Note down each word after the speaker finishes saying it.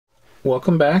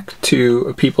Welcome back to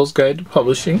A People's Guide to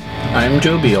Publishing. I'm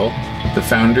Joe Beal, the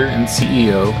founder and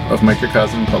CEO of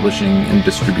Microcosm Publishing and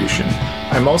Distribution.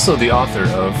 I'm also the author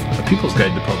of A People's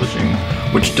Guide to Publishing,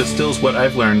 which distills what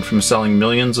I've learned from selling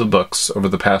millions of books over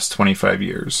the past 25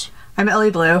 years. I'm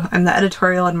Ellie Blue. I'm the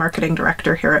editorial and marketing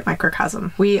director here at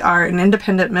Microcosm. We are an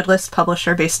independent mid-list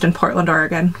publisher based in Portland,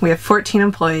 Oregon. We have 14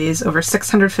 employees, over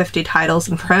 650 titles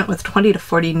in print with 20 to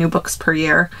 40 new books per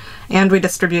year, and we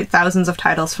distribute thousands of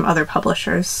titles from other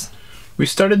publishers. We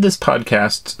started this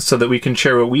podcast so that we can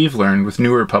share what we've learned with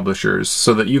newer publishers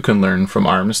so that you can learn from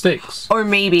our mistakes. Or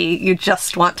maybe you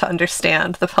just want to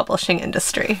understand the publishing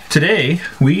industry. Today,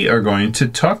 we are going to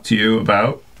talk to you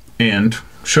about and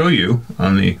show you,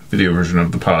 on the video version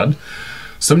of the pod,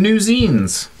 some new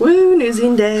zines. Woo, new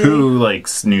zine day. Who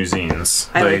likes new zines?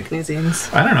 I like new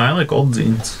zines. I don't know, I like old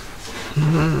zines.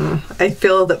 I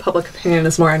feel that public opinion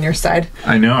is more on your side.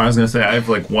 I know, I was going to say, I've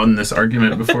won this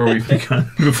argument before we've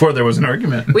begun, before there was an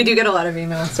argument. We do get a lot of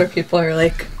emails where people are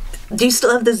like, do you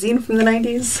still have the zine from the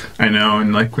 90s? I know,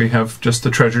 and we have just a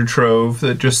treasure trove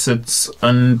that just sits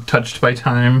untouched by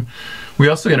time. We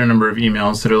also get a number of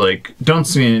emails that are like, don't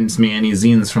send me any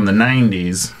zines from the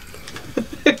 90s.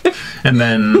 And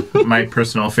then my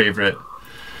personal favorite,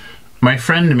 my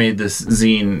friend made this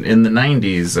zine in the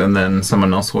 90s, and then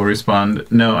someone else will respond,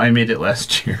 no, I made it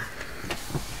last year.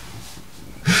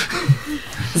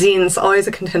 Zines, always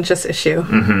a contentious issue.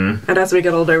 Mm-hmm. And as we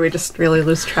get older, we just really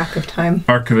lose track of time.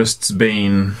 Archivist's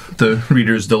bane, the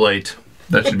reader's delight.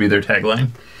 That should be their tagline.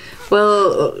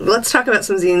 Well, let's talk about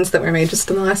some zines that were made just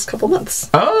in the last couple months.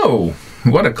 Oh,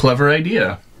 what a clever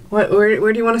idea.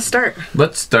 Where do you want to start?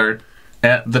 Let's start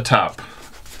at the top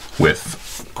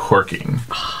with corking.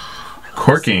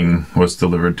 Corking was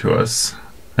delivered to us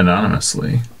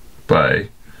anonymously by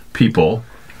people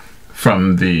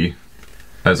from the,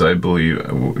 as I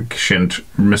believe, shouldn't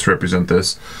misrepresent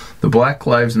this, the Black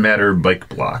Lives Matter bike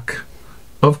block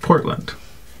of Portland,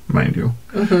 mind you.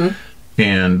 Mm-hmm.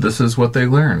 And this is what they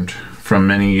learned from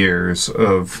many years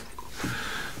of,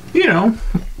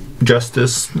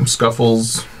 justice,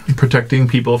 scuffles, protecting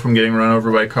people from getting run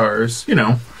over by cars,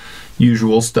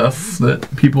 usual stuff that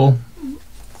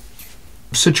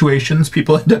situations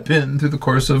people end up in through the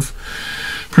course of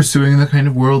pursuing the kind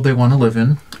of world they want to live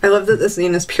in. I love that this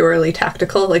zine is purely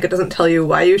tactical. It doesn't tell you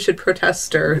why you should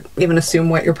protest or even assume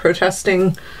what you're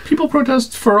protesting. People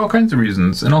protest for all kinds of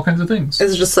reasons and all kinds of things.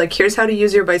 It's just here's how to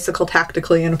use your bicycle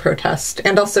tactically in a protest.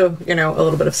 And also, a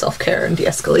little bit of self-care and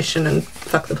de-escalation and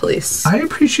fuck the police. I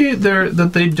appreciate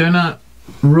that they do not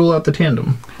rule out the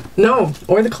tandem. No,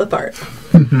 or the clip art.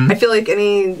 Mm-hmm. I feel like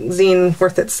any zine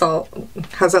worth its salt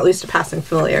has at least a passing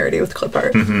familiarity with clip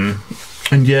art.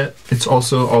 Mm-hmm. And yet, it's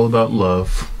also all about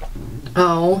love.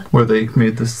 Oh. Where they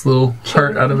made this little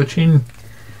heart out of a chain.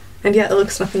 And yet it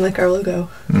looks nothing like our logo.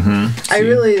 Mm-hmm. I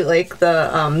really like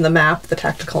the map, the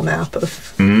tactical map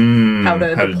of how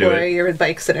to deploy your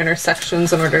bikes at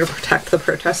intersections in order to protect the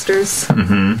protesters.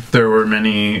 Mm-hmm. There were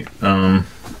many,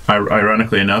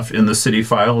 ironically enough, in the city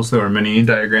files, there were many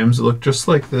diagrams that looked just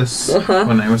like this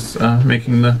when I was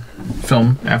making the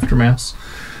film Aftermath.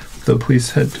 The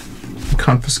police had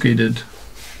confiscated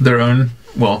their own.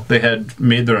 Well, they had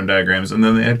made their own diagrams, and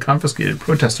then they had confiscated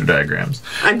protester diagrams.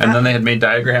 And then they had made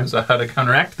diagrams on how to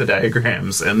counteract the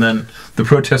diagrams, and then the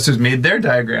protesters made their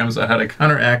diagrams on how to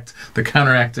counteract the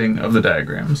counteracting of the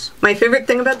diagrams. My favorite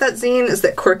thing about that zine is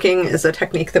that corking is a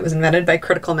technique that was invented by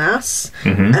critical mass,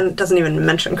 and it doesn't even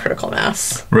mention critical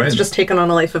mass. Right. It's just taken on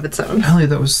a life of its own. Ellie,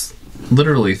 that was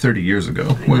literally 30 years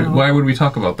ago. Why would we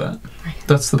talk about that?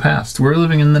 That's the past. We're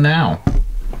living in the now.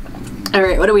 All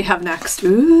right, what do we have next?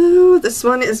 Ooh, this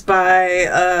one is by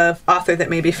an author that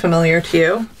may be familiar to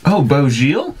you. Oh, Beau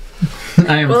Gilles?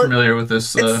 I am familiar with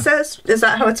this. It says, is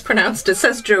that how it's pronounced? It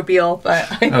says Joe Beal,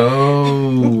 but...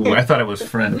 Oh, I thought it was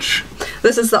French.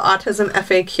 This is the Autism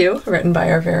FAQ, written by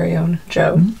our very own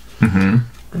Joe.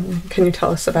 Mm-hmm. Can you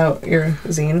tell us about your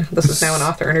zine? This is now an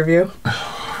author interview.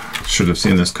 Should have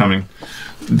seen this coming.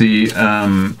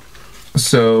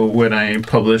 So when I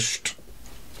published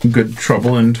Good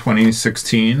Trouble in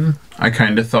 2016, I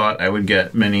kind of thought I would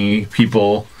get many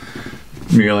people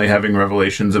merely having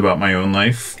revelations about my own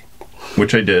life,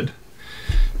 which I did.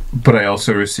 But I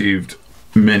also received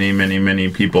many, many, many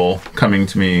people coming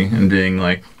to me and being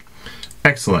like,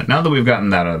 excellent, now that we've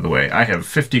gotten that out of the way, I have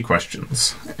 50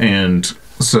 questions. And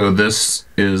so this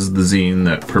is the zine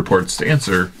that purports to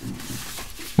answer,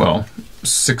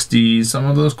 60 some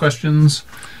of those questions.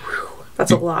 That's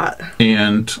a lot.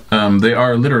 And they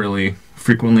are literally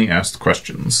frequently asked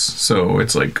questions. So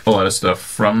it's like a lot of stuff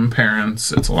from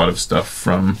parents. It's a lot of stuff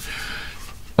from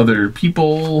other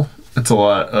people it's a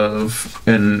lot of,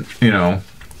 and a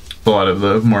lot of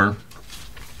the more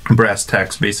brass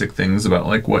tacks basic things about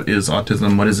like what is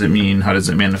autism, what does it mean, how does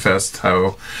it manifest,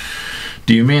 how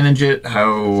do you manage it,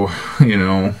 how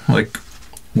like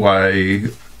why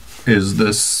is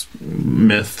this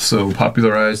myth so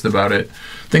popularized about it,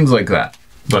 things like that.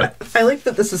 But I like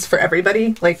that this is for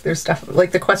everybody. Like there's stuff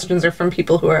like the questions are from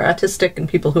people who are autistic and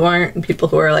people who aren't, and people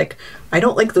who are like, I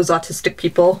don't like those autistic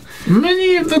people.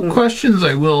 Many of the questions,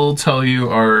 I will tell you,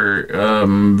 are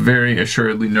very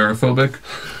assuredly neurophobic.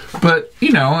 But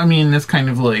it's kind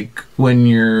of like when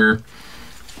you're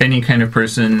any kind of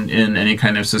person in any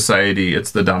kind of society,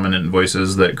 it's the dominant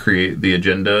voices that create the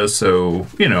agenda. So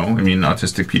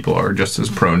autistic people are just as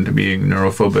prone to being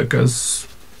neurophobic as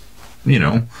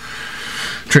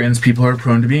trans people are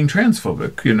prone to being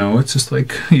transphobic. It's just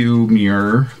like you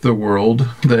mirror the world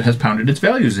that has pounded its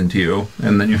values into you,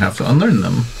 and then you have to unlearn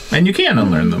them. And you can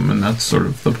unlearn them, and that's sort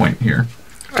of the point here.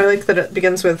 I like that it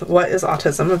begins with, what is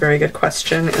autism? A very good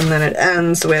question. And then it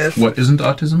ends with... What isn't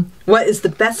autism? What is the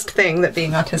best thing that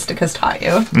being autistic has taught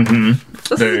you?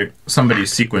 Somebody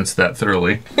sequenced that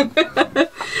thoroughly.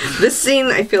 This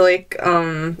zine, I feel like,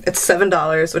 it's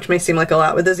 $7, which may seem like a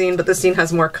lot with the zine, but this zine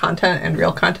has more content and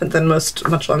real content than most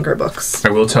much longer books.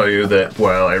 I will tell you that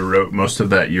while I wrote most of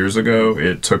that years ago,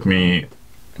 it took me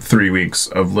 3 weeks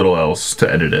of little else to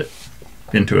edit it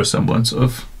into a semblance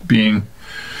of being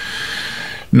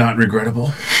not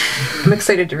regrettable. I'm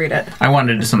excited to read it. I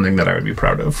wanted something that I would be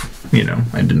proud of.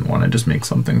 I didn't want to just make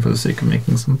something for the sake of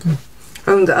making something.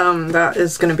 And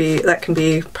that can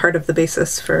be part of the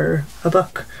basis for a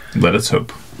book. Let us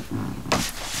hope.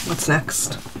 What's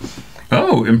next?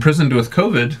 Oh, Imprisoned with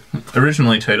COVID,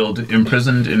 originally titled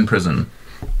Imprisoned in Prison.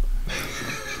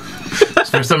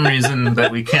 For some reason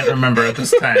that we can't remember at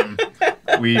this time,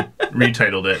 we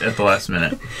retitled it at the last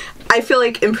minute. I feel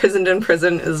like Imprisoned in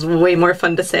Prison is way more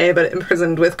fun to say, but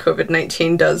Imprisoned with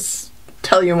COVID-19 does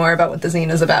tell you more about what the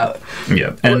zine is about.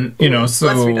 Yeah, and so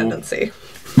less redundancy.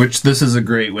 Which this is a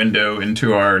great window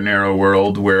into our narrow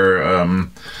world where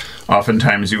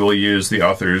oftentimes you will use the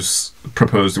author's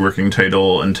proposed working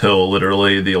title until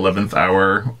literally the 11th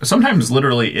hour, sometimes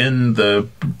literally in the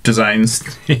design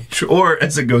stage, or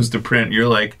as it goes to print, you're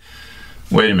like,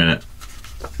 wait a minute,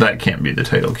 that can't be the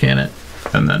title, can it?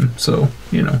 And then,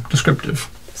 descriptive.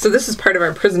 So this is part of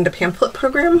our Prison to Pamphlet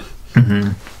program?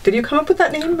 Mm-hmm. Did you come up with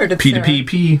that name, or did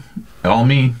P2PP, all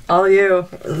me. All you.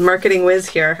 Marketing whiz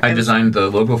here. I designed the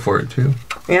logo for it, too.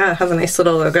 Yeah, it has a nice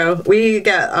little logo. We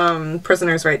get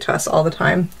prisoners write to us all the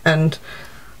time, and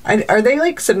are they,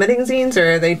 like, submitting zines,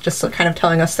 or are they just kind of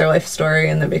telling us their life story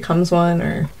and then becomes one,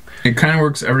 or...? It kind of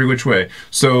works every which way.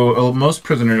 So most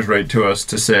prisoners write to us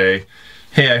to say,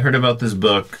 hey, I heard about this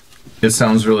book. It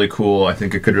sounds really cool. I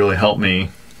think it could really help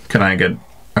me. Can I get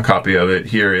a copy of it?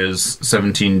 Here is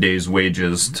 17 days'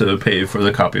 wages to pay for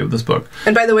the copy of this book.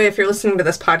 And by the way, if you're listening to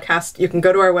this podcast, you can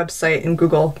go to our website and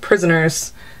Google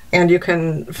prisoners, and you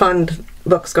can fund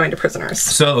books going to prisoners.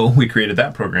 So we created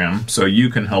that program so you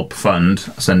can help fund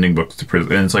sending books to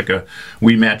prison. And it's like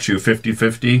we match you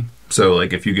 50-50. So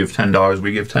like if you give $10,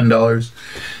 we give $10.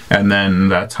 And then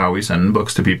that's how we send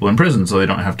books to people in prison, so they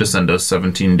don't have to send us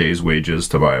 17 days' wages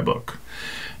to buy a book.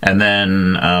 And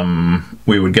then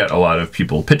we would get a lot of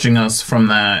people pitching us from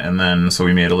that, and then so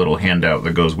we made a little handout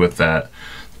that goes with that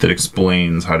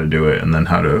explains how to do it and then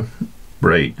how to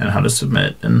write and how to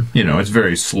submit. And it's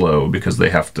very slow because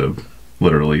they have to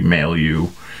literally mail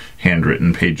you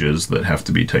handwritten pages that have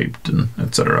to be typed and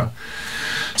etc.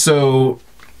 So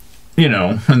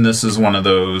and this is one of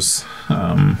those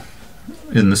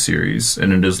in the series,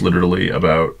 and it is literally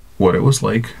about what it was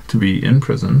like to be in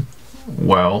prison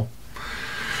while,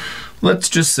 let's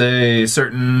just say,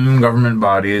 certain government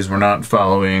bodies were not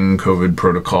following COVID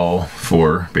protocol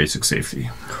for basic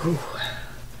safety. Ooh.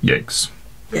 Yikes.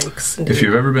 Yikes. Indeed. If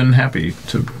you've ever been happy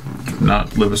to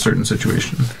not live a certain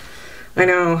situation. I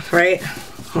know, right?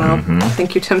 Well,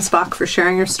 Thank you, Tim Spock, for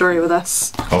sharing your story with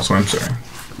us. Also, I'm sorry.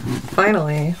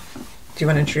 Finally. Do you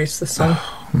want to introduce this one?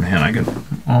 Oh, man, I get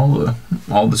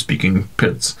all the speaking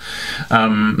pits.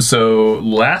 So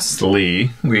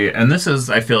lastly, this is,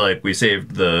 I feel like we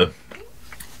saved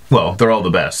well, they're all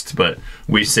the best, but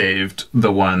we saved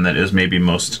the one that is maybe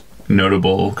most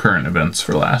notable current events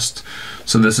for last.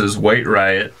 So this is White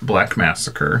Riot, Black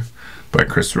Massacre by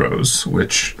Chris Rose,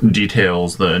 which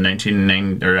details the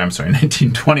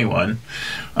 1921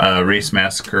 race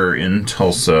massacre in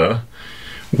Tulsa,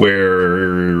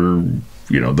 where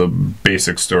the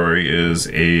basic story is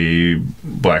a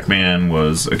black man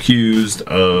was accused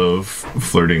of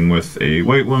flirting with a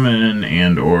white woman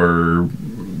and or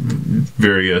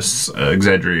various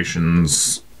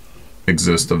exaggerations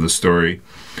exist of the story.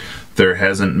 There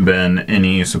hasn't been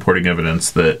any supporting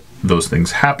evidence that those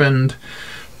things happened,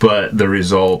 but the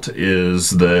result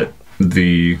is that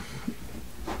the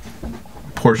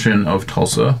portion of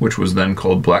Tulsa, which was then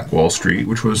called Black Wall Street,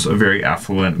 which was a very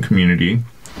affluent community,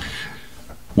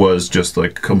 was just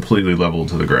like completely leveled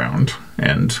to the ground.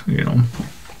 And, you know,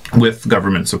 with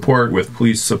government support, with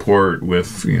police support,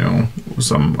 with, you know,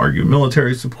 some argue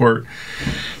military support.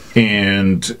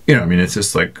 And, you know, I mean, it's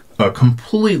just like a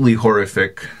completely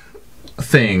horrific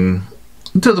thing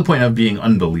to the point of being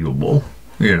unbelievable,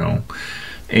 you know.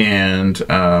 And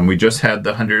we just had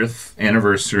the 100th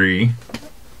anniversary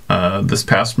this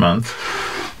past month,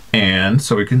 and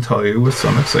so we can tell you with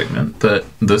some excitement that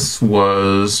this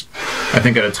was, I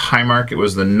think at its high mark, it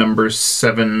was the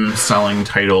 #7 selling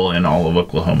title in all of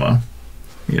Oklahoma,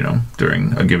 you know,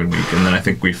 during a given week. And then I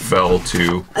think we fell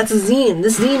to... That's a zine.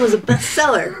 This zine was a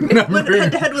bestseller. It went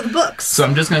head-to-head with books. So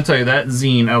I'm just going to tell you that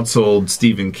zine outsold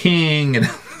Stephen King and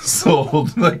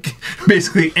sold, like,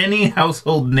 basically any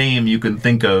household name you can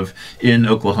think of in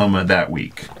Oklahoma that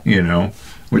week, you know,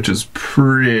 which is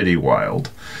pretty wild.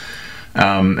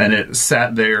 And it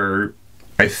sat there,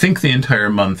 I think, the entire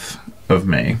month of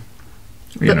May,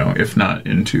 you know, if not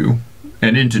into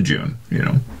June, you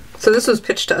know. So this was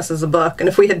pitched to us as a book, and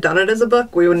if we had done it as a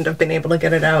book, we wouldn't have been able to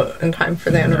get it out in time for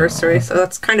the anniversary. So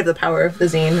that's kind of the power of the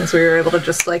zine, is we were able to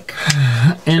just, like,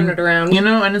 turn it around. You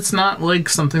know, and it's not, like,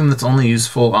 something that's only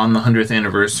useful on the 100th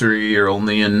anniversary or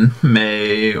only in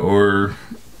May or,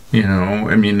 you know,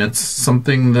 I mean, it's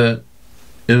something that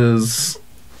is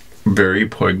very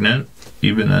poignant,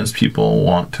 even as people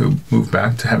want to move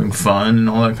back to having fun and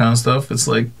all that kind of stuff. It's,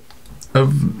 like,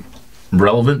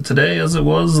 relevant today as it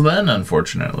was then,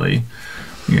 unfortunately.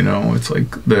 You know, it's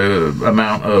like the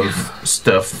amount of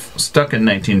stuff stuck in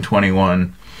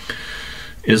 1921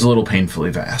 is a little painfully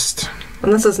vast.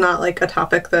 And this is not like a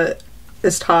topic that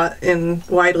is taught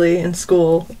widely in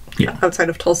school outside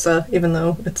of Tulsa, even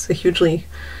though it's a hugely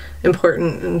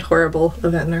important and horrible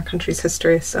event in our country's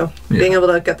history. So being able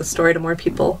to get the story to more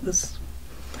people it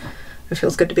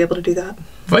feels good to be able to do that.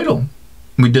 Vital.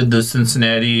 We did the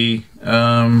Cincinnati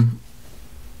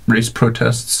race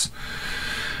protests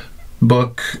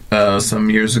book some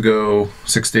years ago,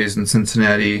 6 Days in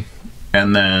Cincinnati,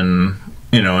 and then,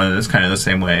 you know, and it's kind of the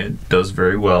same way. It does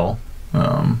very well.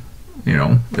 You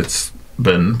know, it's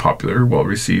been popular, well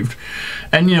received,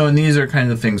 and, you know, and these are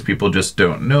kind of things people just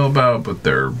don't know about, but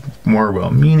they're more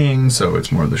well-meaning, so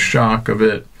it's more the shock of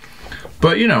it.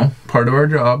 But, you know, part of our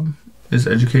job is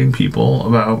educating people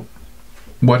about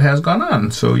what has gone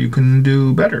on, so you can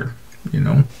do better, you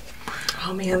know.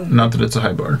 Oh, man. Not that it's a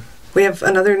high bar. We have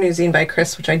another new zine by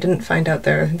Chris, which I didn't find out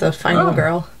there, The Final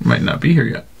Girl. Might not be here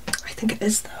yet. I think it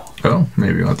is, though. Oh,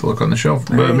 maybe we'll have to look on the shelf.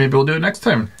 All but maybe we'll do it next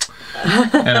time.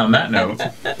 And on that note,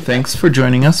 thanks for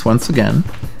joining us once again.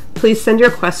 Please send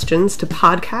your questions to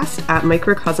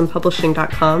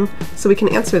podcast@microcosmpublishing.com so we can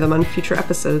answer them on future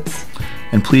episodes.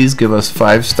 And please give us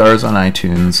 5 stars on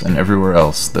iTunes and everywhere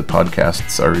else that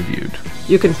podcasts are reviewed.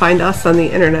 You can find us on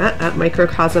the internet at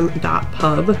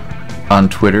microcosm.pub. On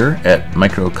Twitter at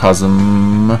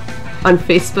Microcosm. On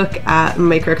Facebook at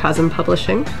Microcosm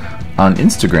Publishing. On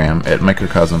Instagram at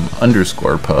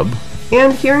Microcosm_pub.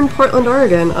 And here in Portland,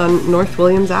 Oregon on North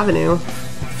Williams Avenue.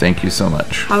 Thank you so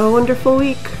much. Have a wonderful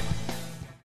week.